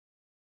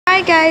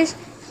Hi guys,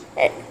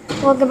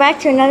 welcome back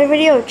to another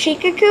video of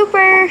Chica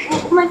Cooper.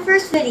 My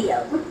first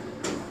video.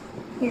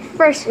 Your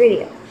first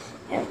video.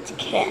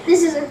 Okay.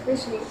 This is our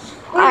first video.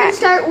 We're going to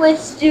start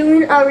with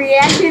doing a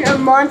reaction of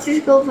Monster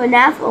School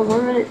FNAF a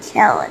 1 minute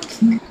challenge.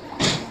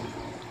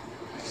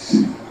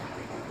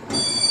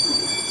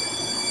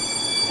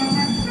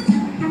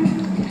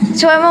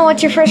 So Emma,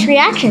 what's your first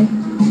reaction?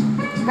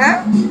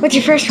 Huh? What's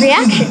your first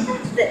reaction?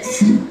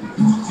 This.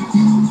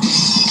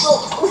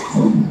 Oh.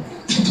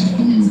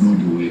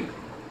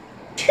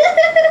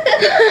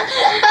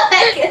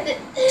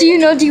 Do you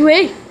know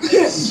D-Way?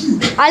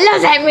 I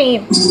love that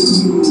meme.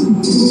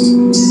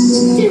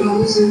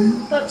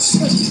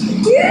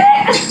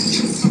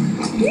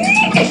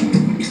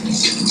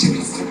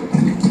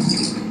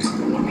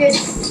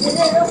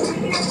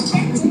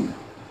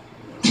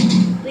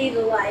 Leave a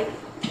like.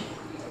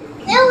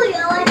 There we go,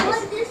 like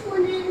what this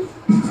one is.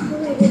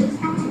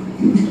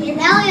 Okay,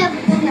 now we have a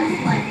good enough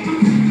one.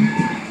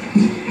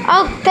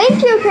 Oh,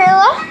 thank you,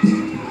 Kayla.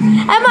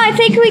 Emma, I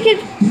think we could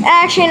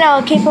actually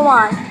no, keep them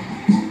on.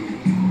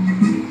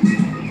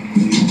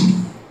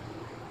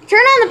 Turn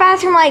on the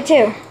bathroom light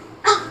too.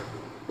 Oh.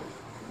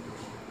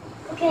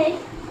 Okay.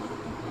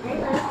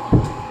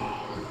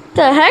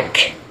 The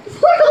heck?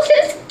 Portal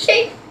just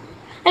came.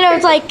 I know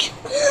it's like,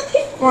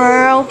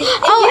 wow.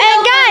 Oh,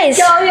 and guys,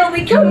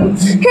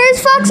 here's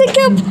Foxy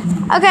Coop.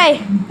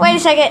 Okay, wait a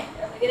second.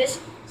 Look at this.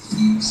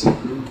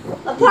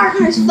 A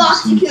partner's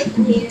Foxy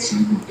Cooper here.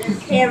 There's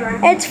camera.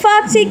 It's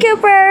Foxy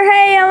Cooper.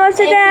 Hey, I'm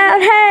upside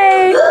down.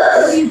 Hey,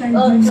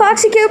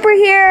 Foxy Cooper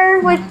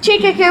here with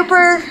Chica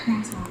Cooper.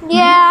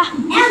 Yeah.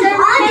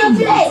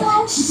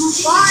 And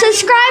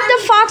Subscribe to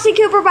Foxy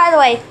Cooper, by the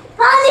way.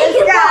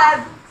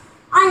 subscribe.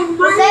 I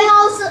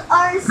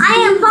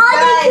am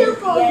Bonnie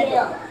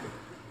Cooper.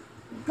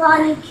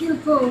 Bonnie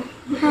Cooper.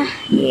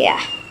 Yeah.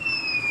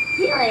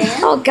 Here I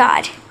am. Oh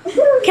God.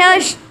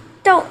 Kayla,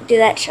 don't do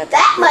that. Shut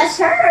That must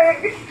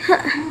hurt.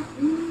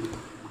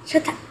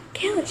 Shut that.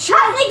 Kayla, shut.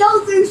 How did they go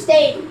through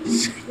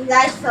stages? You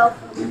guys fell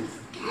for this.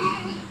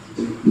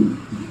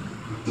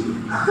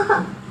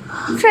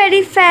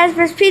 Freddy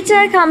Fazbear's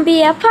Pizza, come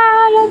be a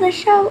part of the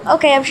show.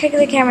 Okay, I'm shaking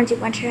the camera too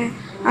much,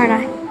 aren't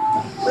I?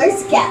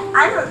 Where's Cat?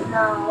 I don't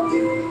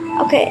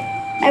know. Okay,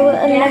 I will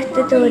unlock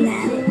the door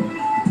now.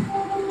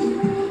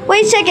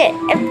 Wait a second.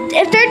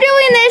 If they're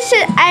doing this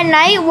at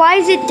night, why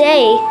is it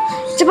day?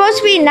 It's supposed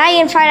to be night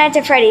in Five Nights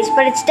at Freddy's,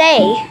 but it's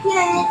day.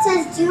 Yeah, and it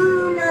says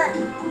do not.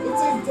 It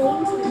says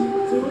danger.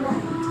 Do not.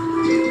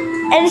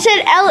 And it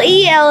said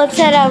L-E-L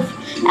instead of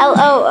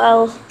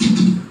L-O-L.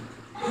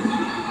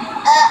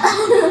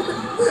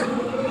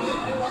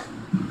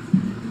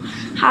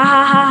 Ha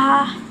ha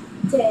ha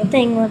ha.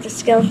 Thing with the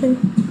skeleton.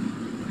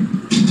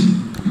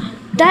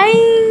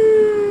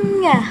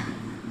 Dang!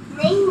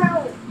 Name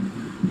roll.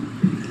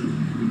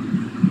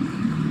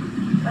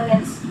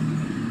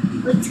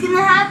 What's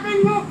gonna happen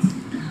next?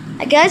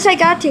 I guess I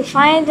got to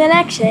find an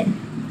exit.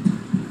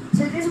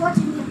 So just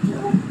watching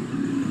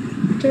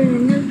YouTube.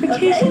 Turn the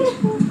notifications.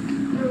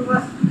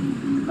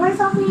 Where's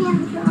all the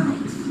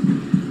animatronics?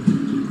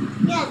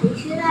 Yeah, they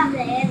should have the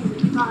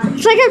animatronics.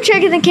 It's like I'm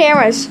checking the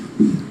cameras.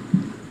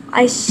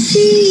 I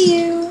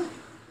see you.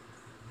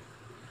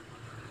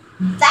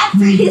 That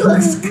Freddy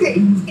looks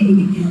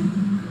creepy.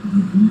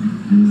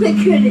 Look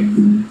at it.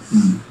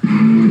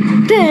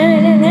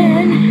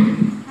 Dun-dun-dun.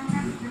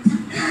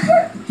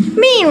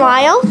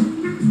 Meanwhile, I'm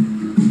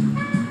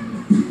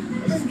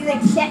just gonna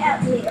get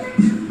out here.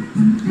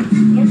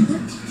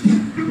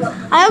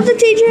 I hope the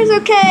teacher is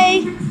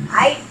okay.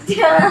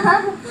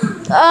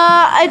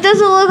 It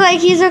doesn't look like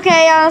he's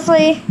okay,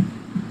 honestly.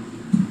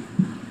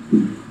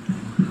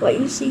 What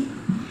you see?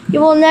 You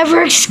will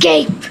never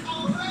escape.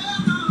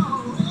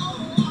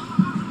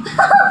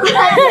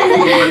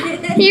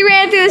 He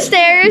ran through the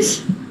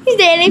stairs. He's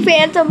Danny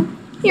Phantom.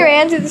 He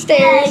ran through the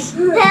stairs.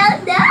 No.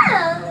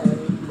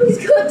 He's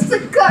going to the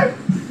carpet.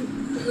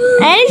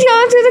 And he's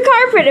going through the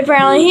carpet,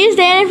 apparently. He's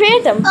Danny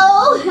Phantom.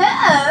 Oh,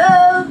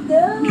 hell no.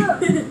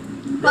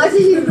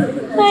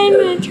 I'm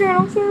in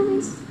eternal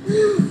service.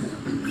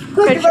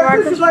 Question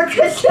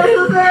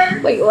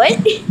mark. Wait, what?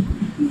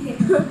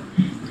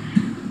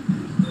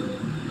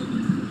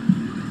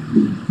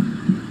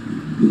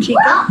 Chica?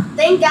 Well,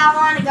 think I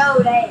want to go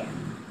there.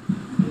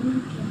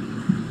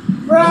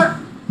 Run.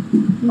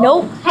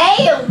 Nope.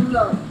 Hell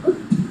no.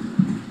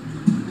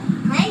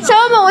 So,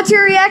 Emma, what's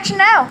your reaction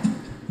now?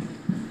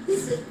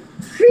 This is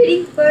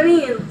pretty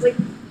funny and like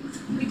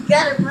we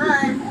gotta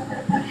run.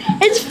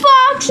 It's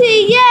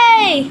Foxy!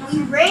 Yay! We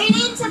ran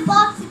into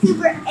Foxy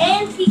Cooper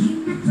and Chica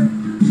Cooper,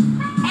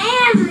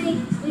 and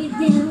we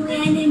didn't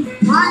land in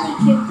Bonnie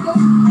Cooper.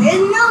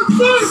 There's no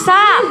chance.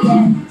 Stop!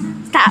 Yet.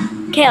 Stop.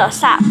 Kayla,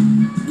 stop.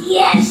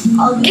 Yes.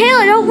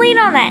 Kayla, don't lean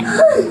on that.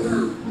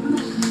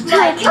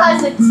 My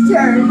cousin's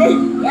turn.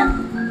 Yep.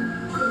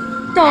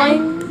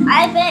 Doing.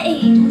 I bet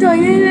he.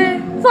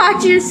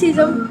 Foxy just sees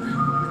him.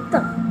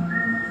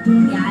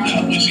 Yeah,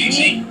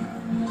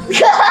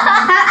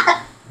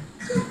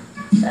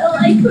 I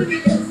like when he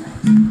does that.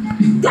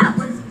 That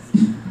was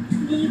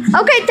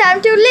Okay,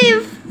 time to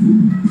leave.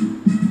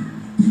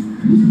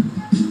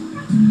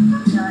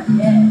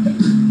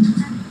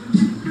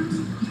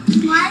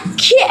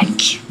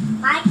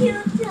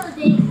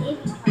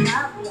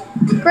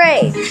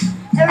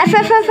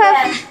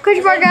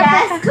 Question mark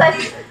F.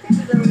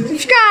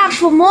 Subscribe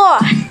for more.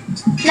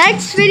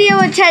 Next video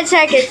in 10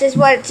 seconds is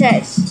what it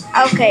says.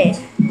 Okay.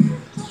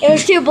 It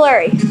was too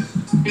blurry.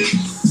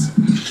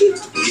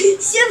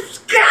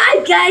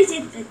 Subscribe, guys.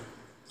 It's a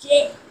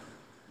shit.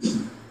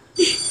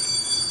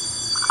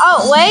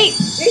 Oh, wait.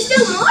 There's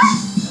still more?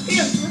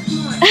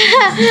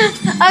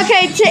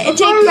 Okay, take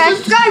back.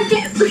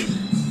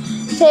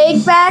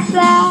 Take back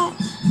that.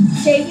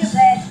 Take it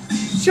back.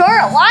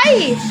 Short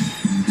life.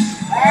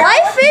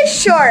 Life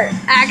is short,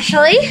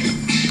 actually.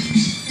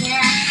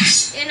 Yeah.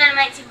 And I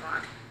might take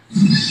more.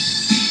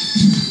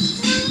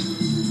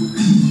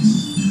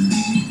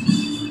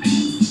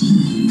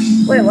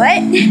 Wait,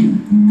 what?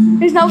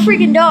 There's no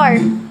freaking door.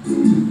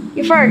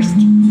 You first.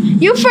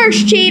 You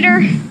first,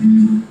 cheater.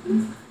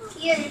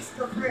 Tia gets to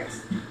go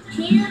first.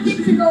 Tia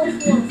gets to go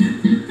first.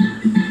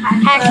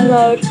 Hack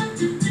mode.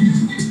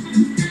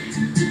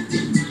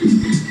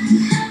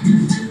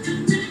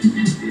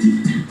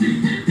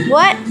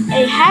 What?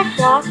 A hack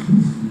block?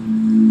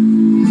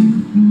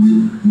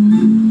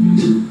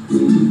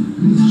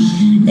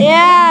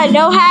 Yeah,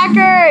 no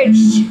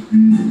hackers.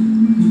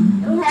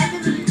 No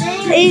hackers in the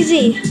thing.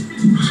 Easy.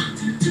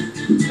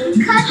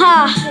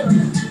 Ha.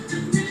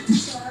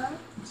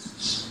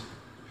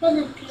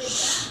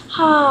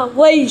 Ha.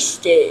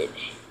 Wasted.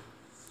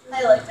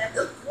 I like that.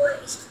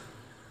 Waste.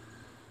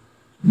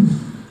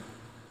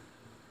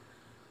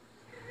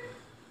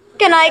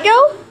 Can I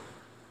go?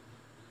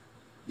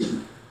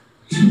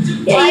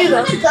 Yeah, Why you do you go.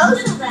 want to go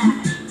so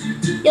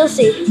bad? You'll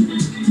see.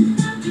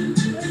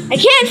 I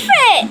can't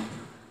fit.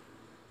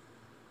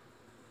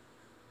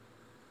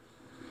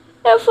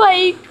 If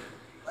like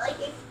Like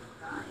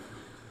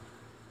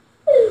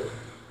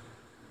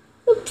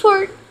the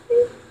part.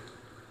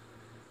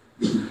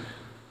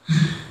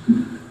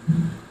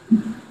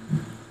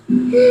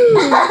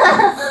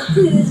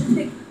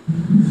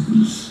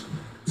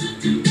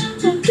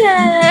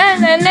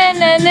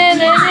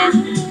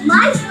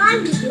 My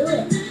slime to do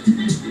it.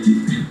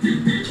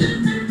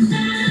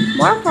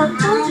 More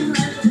parkour.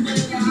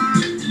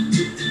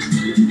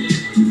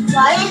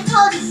 Why is it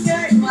called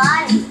Shirt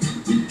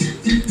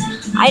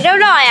Live? I don't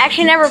know. I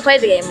actually never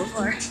played the game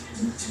before.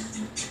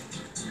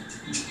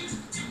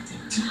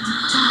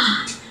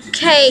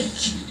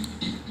 Cake.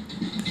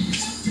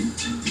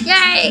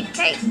 Yay,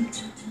 cake.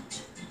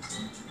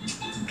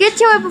 Get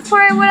to it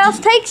before everyone else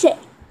takes it.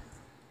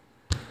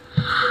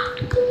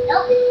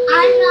 Nope,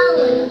 I'm not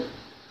winning.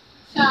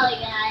 Sorry,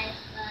 guys,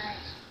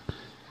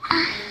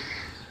 but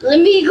let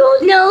me go.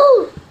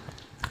 No.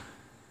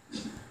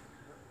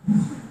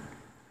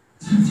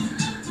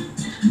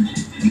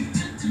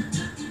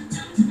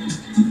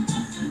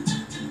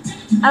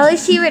 At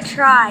least you would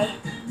try.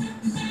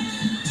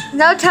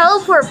 No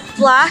teleport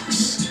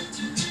blocks.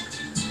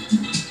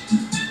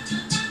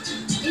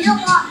 You don't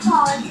want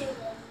Paula to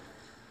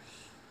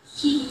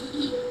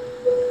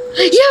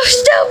You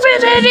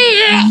stupid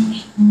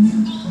idiot!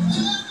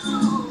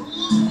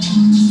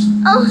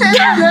 Oh,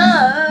 hello.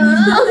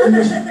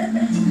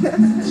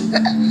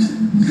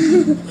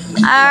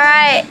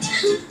 Alright,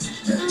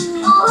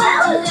 Oh,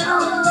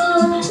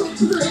 hello.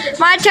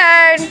 my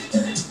turn.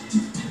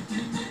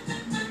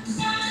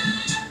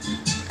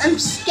 I'm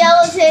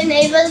skeleton,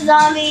 Ava,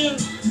 zombie,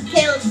 and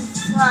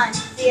Caleb's slime.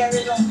 The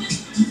other one.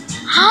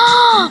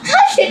 I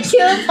should do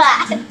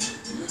that.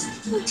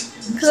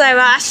 Because I'm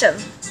awesome.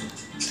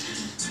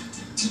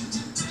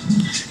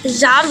 The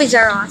zombies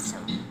are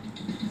awesome.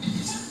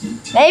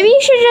 Maybe you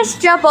should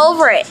just jump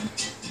over it.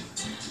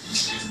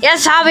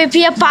 Yes, zombie,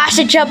 be a boss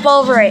and jump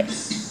over it.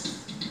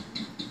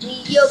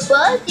 You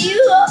bust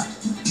you up.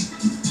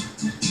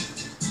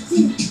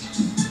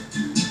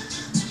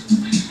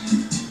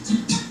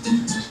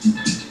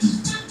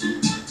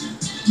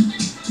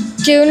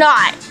 Do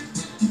not.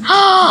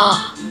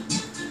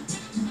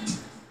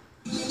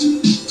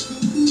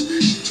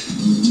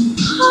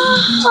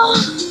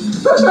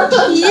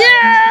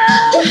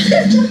 Yeah!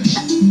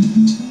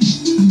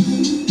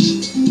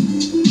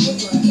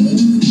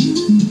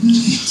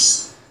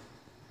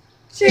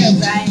 Sure,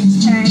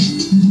 Brian's turn.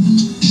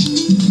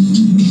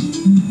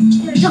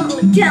 You're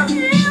tumbling down.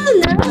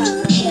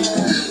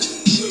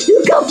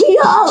 You got me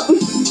up.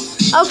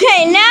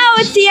 Okay, now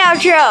it's the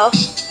outro.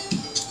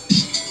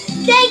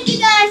 Thank you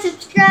guys.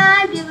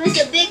 Subscribe. Give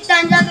us a big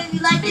thumbs up if you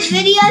liked the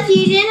video. If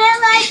you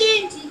didn't like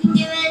it, you can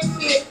give us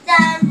a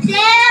thumbs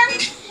down.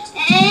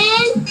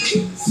 And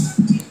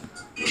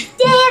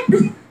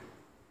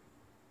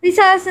Please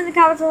tell us in the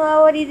comments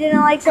below what you didn't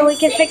like so we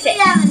can fix it.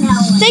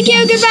 Thank Thank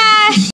you, goodbye.